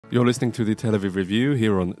You're listening to the Tel Aviv Review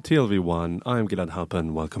here on TLV1. I'm Gilad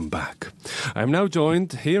Halpern. Welcome back. I'm now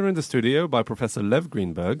joined here in the studio by Professor Lev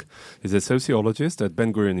Grinberg. He's a sociologist at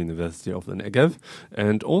Ben-Gurion University of the Negev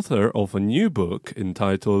and author of a new book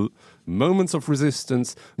entitled Moments of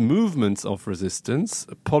Resistance, Movements of Resistance,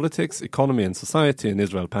 Politics, Economy and Society in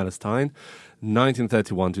Israel-Palestine,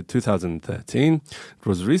 1931 to 2013. It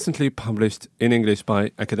was recently published in English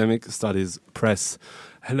by Academic Studies Press.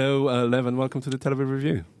 Hello, Lev, and welcome to the Tel Aviv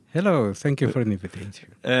Review. Hello, thank you for the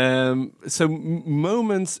invitation. So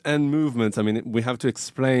moments and movements, I mean, we have to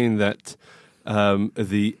explain that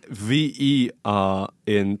the VE are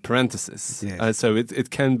in parentheses. Yes. So it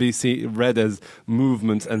can be read as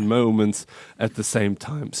movements and moments at the same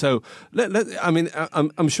time. So,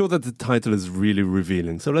 I'm sure that the title is really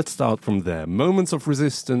revealing. So let's start from there. Moments of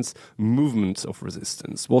resistance, movements of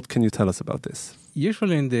resistance. What can you tell us about this?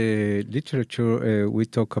 Usually in the literature, we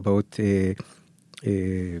talk about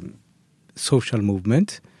social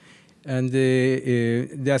movement. And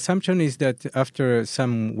the assumption is that after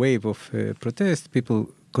some wave of protest, people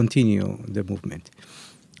continue the movement.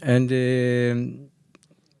 And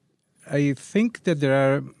I think that there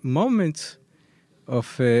are moments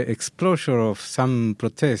of explosion of some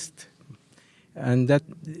protest, and that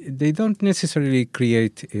they don't necessarily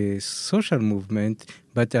create a social movement,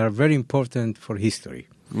 but are very important for history.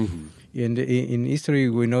 Mm-hmm. In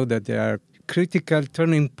history, we know that there are critical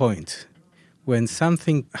turning points when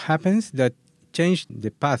something happens that changed the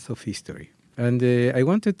path of history. And I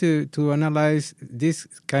wanted to analyze this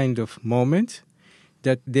kind of moment,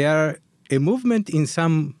 that they are a movement in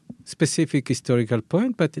some specific historical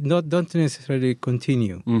point, but don't necessarily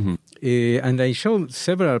continue. Mm-hmm. And I show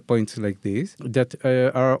several points like this that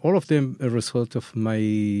are all of them a result of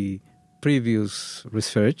my previous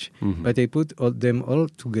research, mm-hmm. but I put them all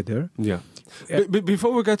together. Yeah.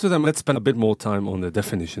 Before we get to them, let's spend a bit more time on the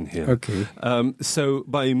definition here. Okay. So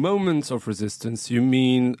by moments of resistance, you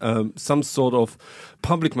mean some sort of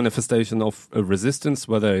public manifestation of a resistance,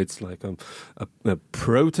 whether it's like a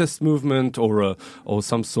protest movement or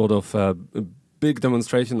some sort of big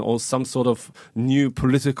demonstration or some sort of new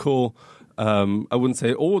political I wouldn't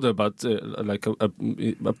say order, but like a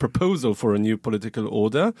proposal for a new political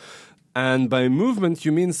order. And by movement,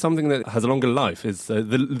 you mean something that has a longer life. Is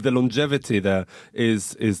the longevity there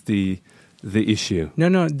is the issue?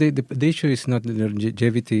 No. The issue is not the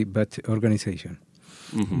longevity, but organization.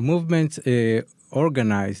 Mm-hmm. Movements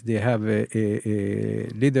organize. They have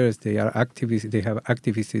leaders. They are activists. They have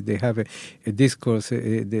activists. They have a discourse,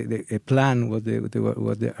 a plan. What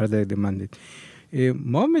they demanded.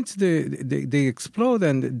 Moments they explode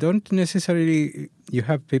and don't necessarily. You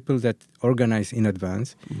have people that organize in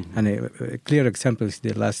advance, mm-hmm. and a clear example is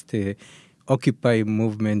the last Occupy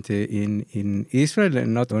movement in Israel,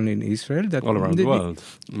 and not only in Israel, that all around the world.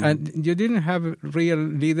 Mm-hmm. And you didn't have real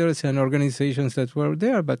leaders and organizations that were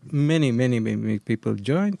there, but many people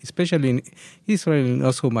joined, especially in Israel, and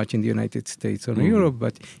not so much in the United States or mm-hmm. Europe,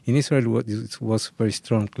 but in Israel it was very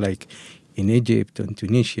strong, like in Egypt and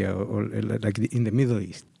Tunisia, or like in the Middle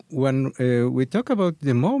East. When we talk about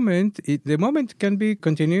the moment, the moment can be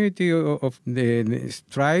continuity of the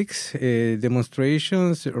strikes,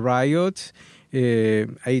 demonstrations, riots.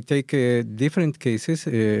 I take different cases.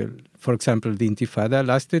 For example, the Intifada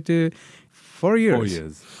lasted 4 years. 4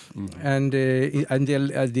 years. Mm-hmm. And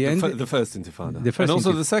at the end... The first Intifada. And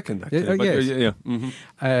also the second, actually. Yes. Yeah.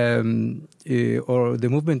 Mm-hmm. Or the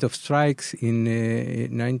movement of strikes in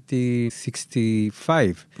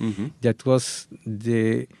 1965. Mm-hmm. That was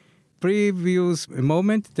the previous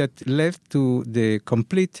moment that led to the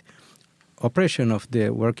complete oppression of the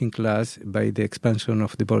working class by the expansion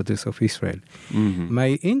of the borders of Israel. Mm-hmm.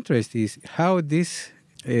 My interest is how these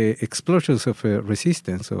explosions of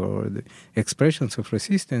resistance or the expressions of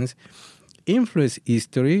resistance influence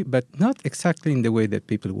history, but not exactly in the way that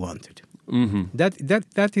people wanted. Mm-hmm.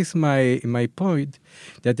 That is my point,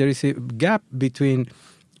 that there is a gap between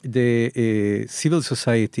the civil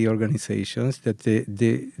society organizations, that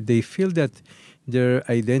they feel that their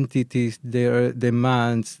identities, their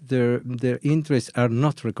demands, their interests are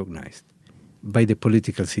not recognized by the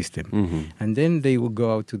political system. Mm-hmm. And then they will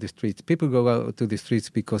go out to the streets. People go out to the streets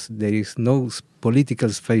because there is no political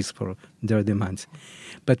space for their demands.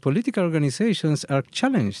 But political organizations are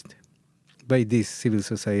challenged by these civil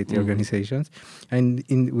society mm-hmm. organizations. And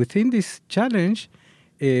within this challenge,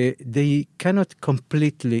 they cannot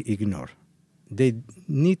completely ignore. They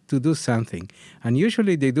need to do something. And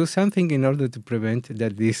usually they do something in order to prevent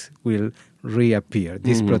that this will reappear,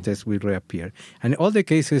 this protest will reappear. And all the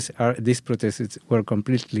cases are, these protests were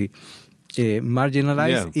completely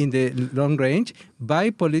marginalized in the long range by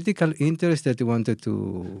political interests that they wanted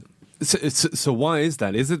to... So why is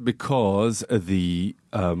that? Is it because the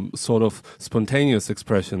sort of spontaneous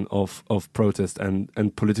expression of protest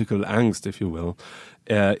and political angst, if you will,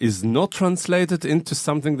 is not translated into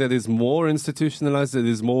something that is more institutionalized, that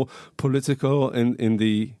is more political in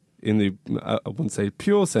the I wouldn't say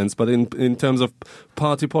pure sense, but in terms of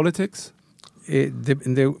party politics?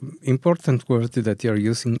 The important word that you are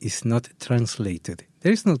using is not translated.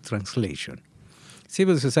 There is no translation.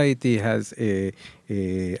 Civil society has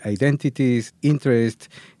identities, interests,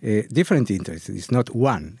 different interests. It's not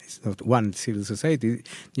one. It's not one civil society.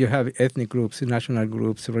 You have ethnic groups, national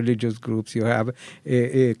groups, religious groups. You have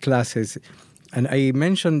classes. And I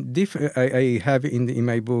mentioned, I have in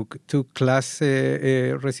my book 2 class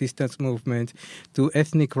resistance movements, 2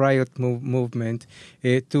 ethnic riot movement,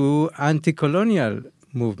 2 anti-colonial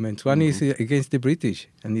movements. One is against the British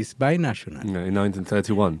and is binational. Yeah, in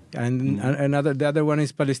 1931. And the other one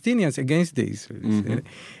is Palestinians against the Israelis.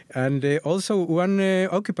 And also one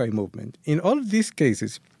Occupy movement. In all these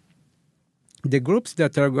cases, the groups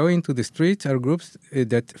that are going to the streets are groups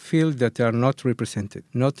that feel that they are not represented,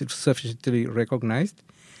 not sufficiently recognized.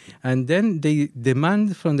 And then they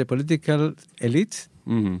demand from the political elites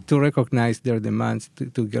to recognize their demands,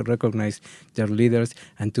 to recognize their leaders,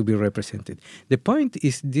 and to be represented. The point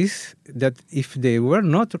is this, that if they were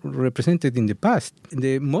not represented in the past,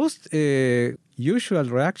 the most usual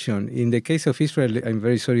reaction in the case of Israel, I'm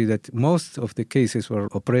very sorry that most of the cases were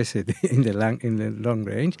oppressed in the long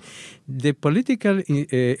range, the political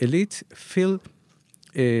elites feel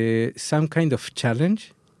some kind of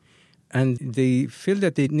challenge, and they feel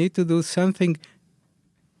that they need to do something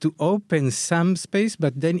to open some space,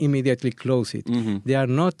 but then immediately close it. They are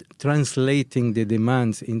not translating the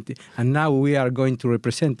demands into, and now we are going to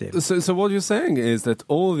represent them. So what you're saying is that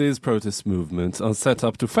all these protest movements are set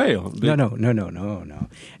up to fail? No.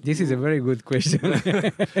 This is a very good question.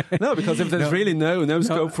 No, because if there's really no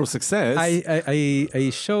scope for success... I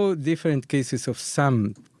show different cases of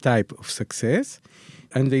some type of success,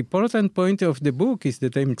 and the important point of the book is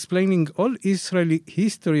that I'm explaining all Israeli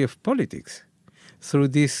history of politics through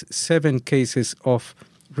these 7 cases of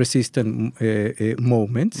resistant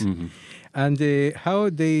movements, and how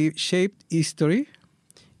they shaped history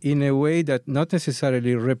in a way that not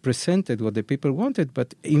necessarily represented what the people wanted,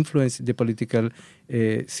 but influenced the political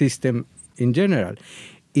system in general.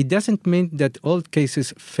 It doesn't mean that all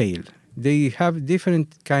cases fail. They have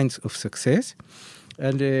different kinds of success.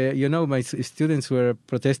 And, my students were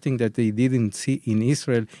protesting that they didn't see in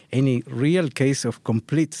Israel any real case of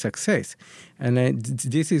complete success. And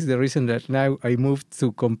this is the reason that now I moved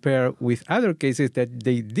to compare with other cases that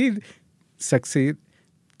they did succeed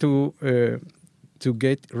to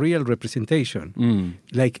get real representation.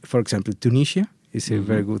 Like, for example, Tunisia is a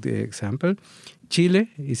very good example. Chile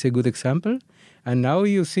is a good example. And now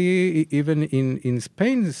you see even in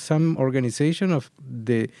Spain some organization of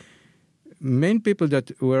the main people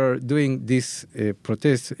that were doing this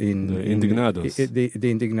protest in the Indignados. The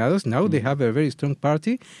Indignados, now they have a very strong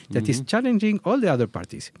party that is challenging all the other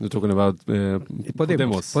parties. You're talking about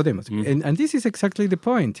Podemos. And this is exactly the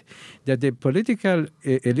point, that the political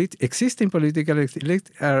elite, existing political elite,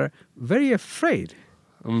 are very afraid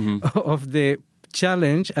of the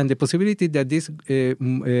challenge and the possibility that this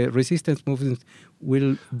resistance movement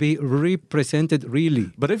will be represented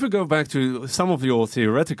really. But if we go back to some of your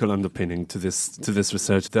theoretical underpinning to this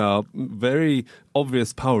research, there are very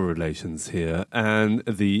obvious power relations here, and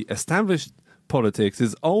the established politics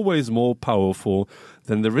is always more powerful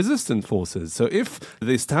than the resistant forces. So if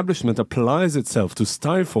the establishment applies itself to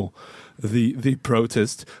stifle the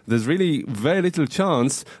protest, there's really very little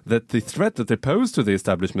chance that the threat that they pose to the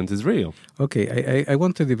establishment is real. Okay, I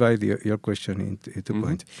want to divide your question into 2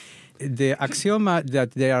 points. The axioma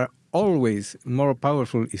that they are always more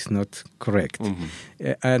powerful is not correct.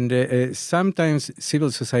 And sometimes civil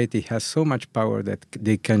society has so much power that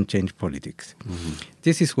they can change politics.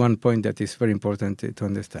 This is one point that is very important to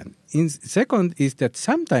understand. Second is that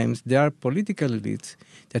sometimes there are political elites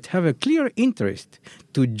that have a clear interest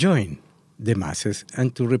to join the masses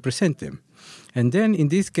and to represent them. And then in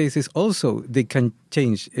these cases also they can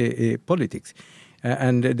change politics.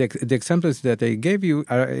 And the examples that I gave you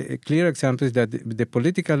are clear examples that the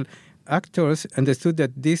political actors understood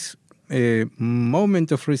that this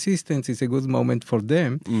moment of resistance is a good moment for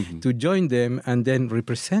them to join them and then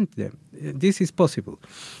represent them. This is possible.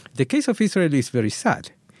 The case of Israel is very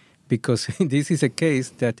sad, because this is a case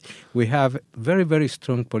that we have very, very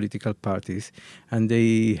strong political parties, and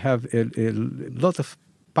they have a lot of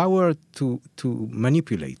power to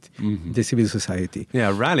manipulate the civil society.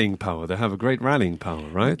 Yeah, rallying power. They have a great rallying power,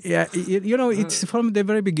 right? Yeah, it's from the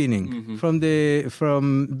very beginning, from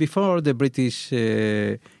before the British.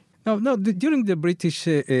 During the British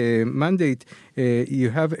mandate,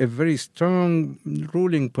 you have a very strong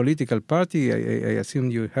ruling political party. I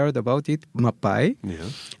assume you heard about it, Mapai,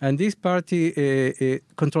 and this party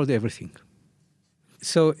controlled everything.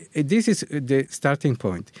 So this is the starting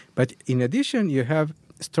point. But in addition, you have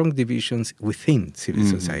strong divisions within civil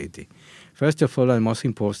society. First of all, and most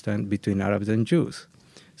important, between Arabs and Jews.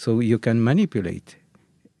 So you can manipulate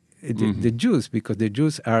the Jews because the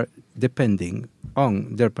Jews are depending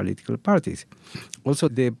on their political parties. Also,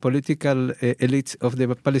 the political elites of the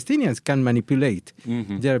Palestinians can manipulate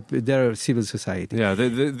their civil society. Yeah,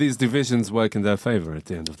 these divisions work in their favor at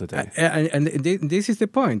the end of the day. And this is the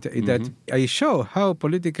point, that I show how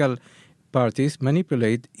political parties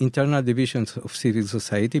manipulate internal divisions of civil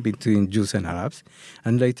society between Jews and Arabs,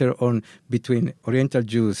 and later on between Oriental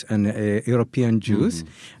Jews and European Jews.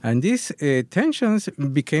 And these tensions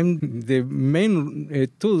became the main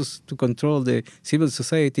tools to control the civil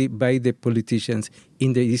society by the politicians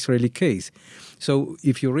in the Israeli case. So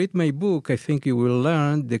if you read my book, I think you will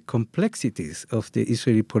learn the complexities of the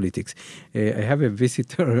Israeli politics. I have a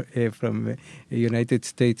visitor from the United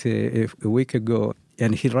States a week ago,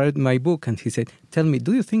 and he read my book and he said, "Tell me,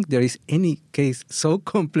 do you think there is any case so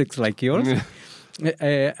complex like yours?"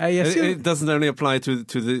 I assume it doesn't only apply to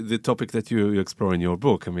the topic that you explore in your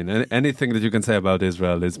book. I mean, anything that you can say about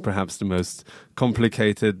Israel is perhaps the most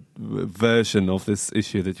complicated version of this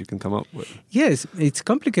issue that you can come up with. Yes, it's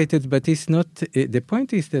complicated, but it's not. The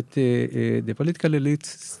point is that the political elites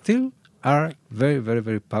still are very, very,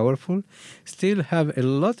 very powerful, still have a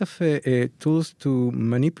lot of tools to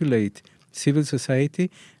manipulate civil society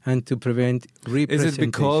and to prevent representation. Is it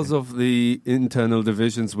because of the internal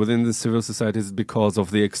divisions within the civil society? Is it because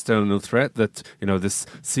of the external threat that, this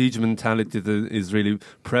siege mentality that is really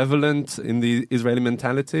prevalent in the Israeli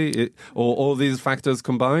mentality? Or all these factors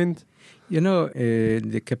combined?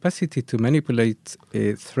 The capacity to manipulate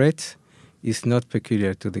threats is not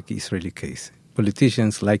peculiar to the Israeli case.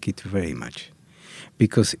 Politicians like it very much.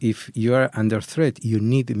 Because if you are under threat, you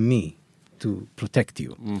need me to protect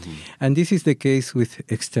you. And this is the case with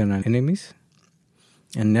external enemies,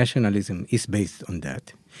 and nationalism is based on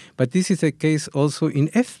that. But this is a case also in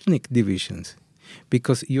ethnic divisions,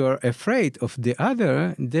 because you are afraid of the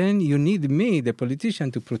other, then you need me, the politician,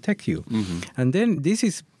 to protect you. And then this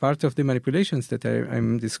is part of the manipulations that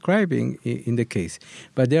I'm describing in the case.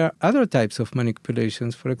 But there are other types of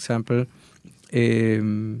manipulations, for example,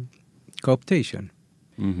 cooptation.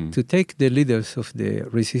 To take the leaders of the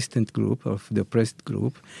resistant group, of the oppressed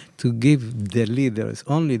group, to give the leaders,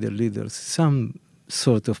 only the leaders, some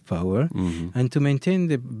sort of power, and to maintain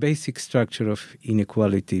the basic structure of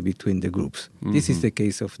inequality between the groups. This is the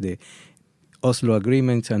case of the Oslo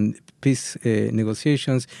agreements and peace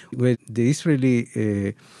negotiations, where the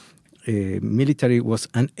Israeli military was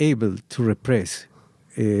unable to repress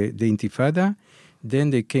the Intifada.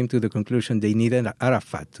 Then they came to the conclusion they needed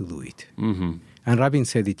Arafat to do it. And Rabin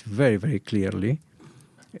said it very, very clearly.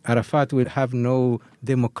 Arafat will have no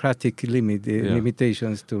democratic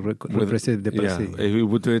limitations to represent the Palestinians. Yeah, he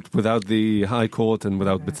would do it without the High Court and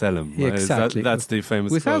without B'Tselem. Right? Exactly. That's the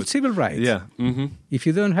famous without quote. Civil rights. Yeah. If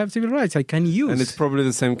you don't have civil rights, I can use. And it's probably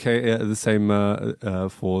the same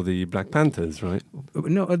for the Black Panthers, right?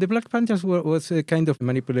 No, the Black Panthers was a kind of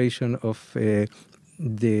manipulation of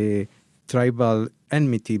the tribal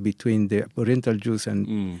enmity between the Oriental Jews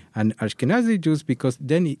and Ashkenazi Jews, because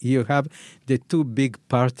then you have the two big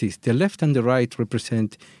parties. The left and the right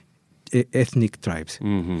represent ethnic tribes.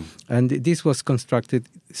 And this was constructed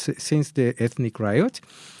since the ethnic riot.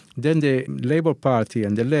 Then the Labour Party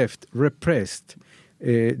and the left repressed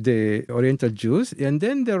the Oriental Jews, and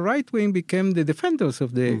then the right wing became the defenders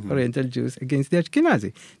of the Oriental Jews against the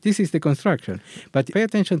Ashkenazi. This is the construction. But pay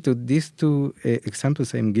attention to these two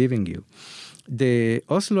examples I'm giving you. The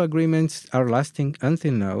Oslo agreements are lasting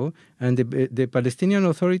until now, and the Palestinian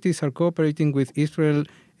authorities are cooperating with Israel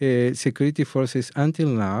security forces until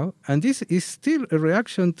now, and this is still a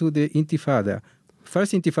reaction to the Intifada.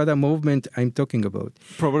 First Intifada movement I'm talking about.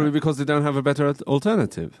 Probably because they don't have a better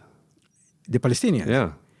alternative. The Palestinians?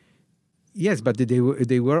 Yeah. Yes, but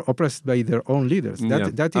they were oppressed by their own leaders. That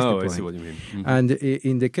is the point. I see what you mean. And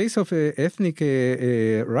in the case of ethnic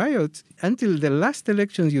riots, until the last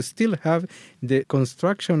elections, you still have the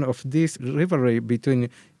construction of this rivalry between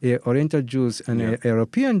Oriental Jews and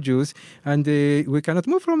European Jews, and we cannot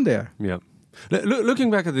move from there. Yeah.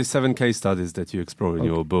 Looking back at the 7 case studies that you explore in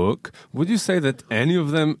your book, would you say that any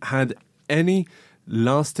of them had any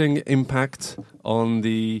lasting impact on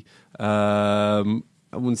the, I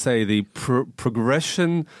wouldn't say the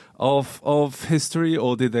progression of history,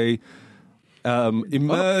 or did they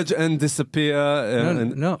emerge and disappear?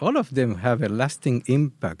 No, all of them have a lasting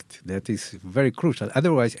impact that is very crucial.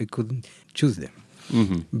 Otherwise, I couldn't choose them.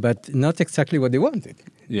 But not exactly what they wanted.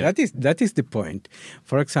 Yeah. That is the point.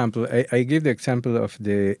 For example, I give the example of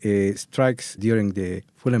the strikes during the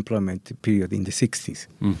full employment period in the 60s.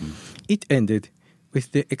 It ended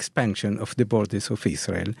with the expansion of the borders of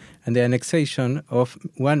Israel and the annexation of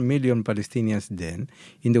 1 million Palestinians then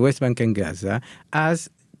in the West Bank and Gaza as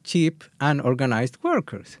cheap, unorganized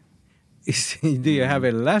workers. They have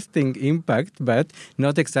a lasting impact, but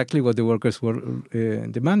not exactly what the workers were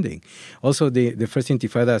demanding. Also, the first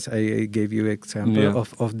intifadas, I gave you example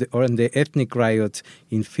of the ethnic riots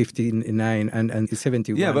in 59 and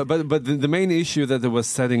 71. Yeah, but the main issue that they were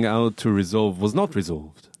setting out to resolve was not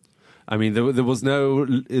resolved. I mean, there was no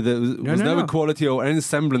equality or any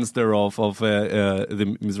semblance thereof of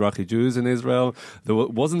the Mizrahi Jews in Israel. There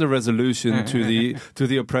wasn't a resolution to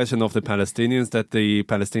the oppression of the Palestinians that the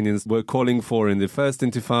Palestinians were calling for in the first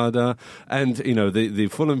Intifada, and the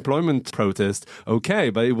full employment protest. Okay,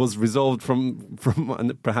 but it was resolved from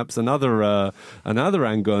perhaps another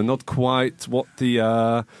angle, not quite what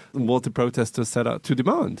the protesters set out to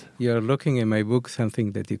demand. You're looking in my book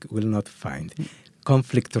something that you will not find.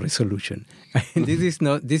 Conflict resolution.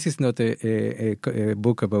 This is not a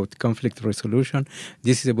book about conflict resolution.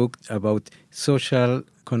 This is a book about social,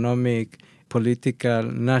 economic, political,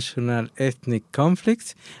 national, ethnic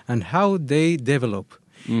conflicts and how they develop.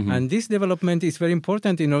 And this development is very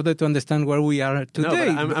important in order to understand where we are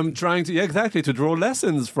today. No, but I'm trying to draw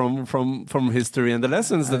lessons from history, and the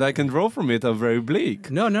lessons that I can draw from it are very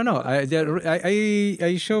bleak. No.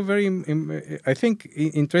 I show very, I think,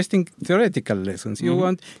 interesting theoretical lessons.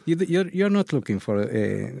 You're not looking for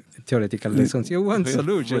theoretical lessons. You want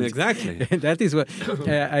solutions. Exactly. That is what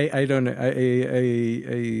I don't know.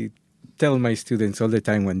 I tell my students all the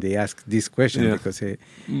time when they ask this question, because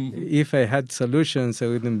if I had solutions, I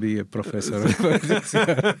wouldn't be a professor.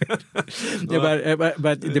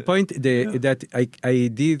 But the point that I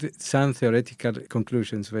did some theoretical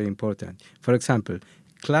conclusions very important. For example,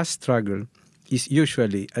 class struggle is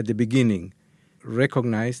usually at the beginning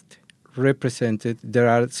recognized, represented. There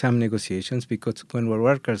are some negotiations because when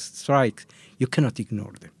workers strike, you cannot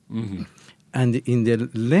ignore them. And in the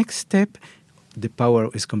next step, the power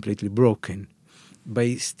is completely broken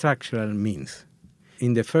by structural means.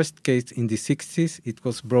 In the first case, in the 60s, it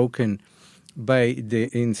was broken by the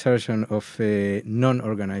insertion of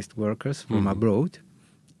non-organized workers from abroad.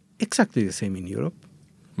 Exactly the same in Europe.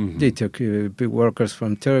 They took workers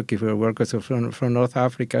from Turkey, workers from North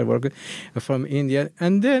Africa, workers from India.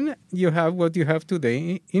 And then you have what you have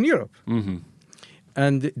today in Europe.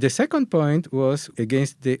 And the second point was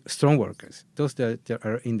against the strong workers, those that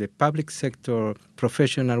are in the public sector,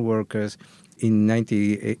 professional workers in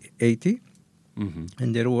 1980,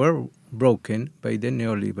 and they were broken by the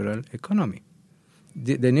neoliberal economy.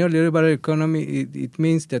 The neoliberal economy, it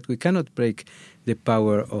means that we cannot break the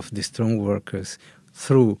power of the strong workers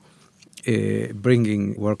through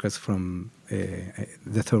bringing workers from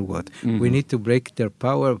the third world. We need to break their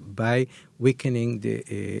power by weakening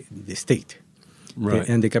the state. Right.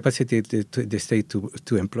 And the capacity of the state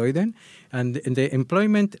to employ them, and the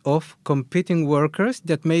employment of competing workers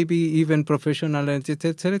that may be even professional,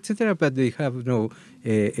 etc., but they have no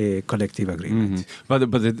collective agreement. But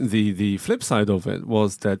the flip side of it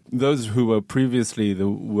was that those who were previously the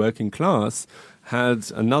working class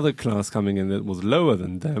had another class coming in that was lower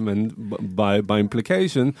than them, and by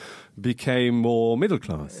implication became more middle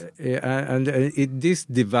class. This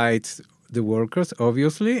divides the workers,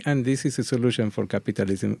 obviously, and this is a solution for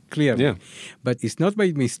capitalism, clearly. Yeah. But it's not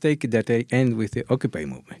by mistake that I end with the Occupy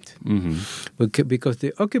movement. Because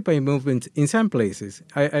the Occupy movement, in some places,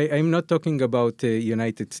 I'm not talking about the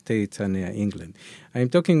United States and England. I'm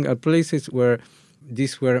talking about places where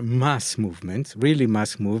these were mass movements, really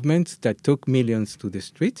mass movements that took millions to the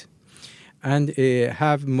street and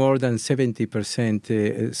have more than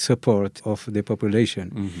 70% support of the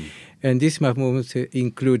population. And these mass movements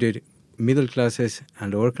included middle classes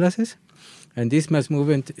and lower classes. And this mass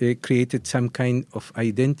movement created some kind of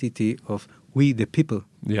identity of we the people.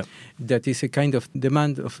 Yeah. That is a kind of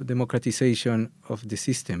demand of democratization of the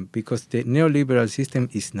system, because the neoliberal system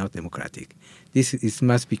is not democratic. This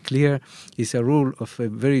must be clear. It's a rule of a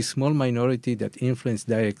very small minority that influence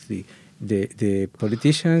directly the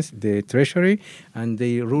politicians, the treasury, and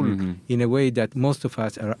they rule in a way that most of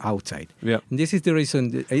us are outside. Yeah. And this is the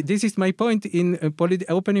reason, this is my point in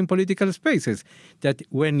opening political spaces, that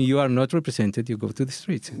when you are not represented, you go to the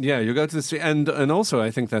streets. Yeah, you go to the street. And also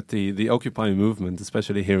I think that the Occupy movement,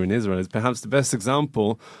 especially here in Israel, is perhaps the best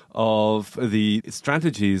example of the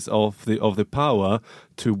strategies of the power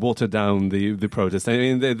to water down the protest. I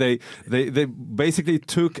mean, they basically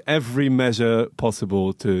took every measure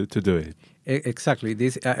possible to do it. Exactly.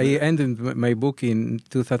 This I ended my book in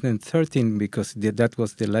 2013 because that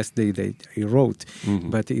was the last day that I wrote.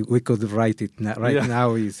 But we could write it now.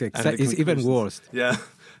 Now it's even worse. Yeah.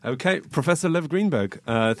 Okay, Professor Lev Grinberg,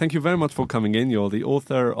 thank you very much for coming in. You're the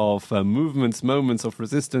author of Movements, Moments of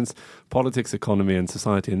Resistance, Politics, Economy and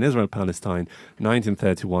Society in Israel, Palestine,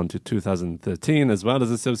 1931 to 2013, as well as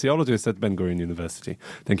a sociologist at Ben-Gurion University.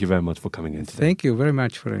 Thank you very much for coming in today. Thank you very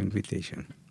much for the invitation.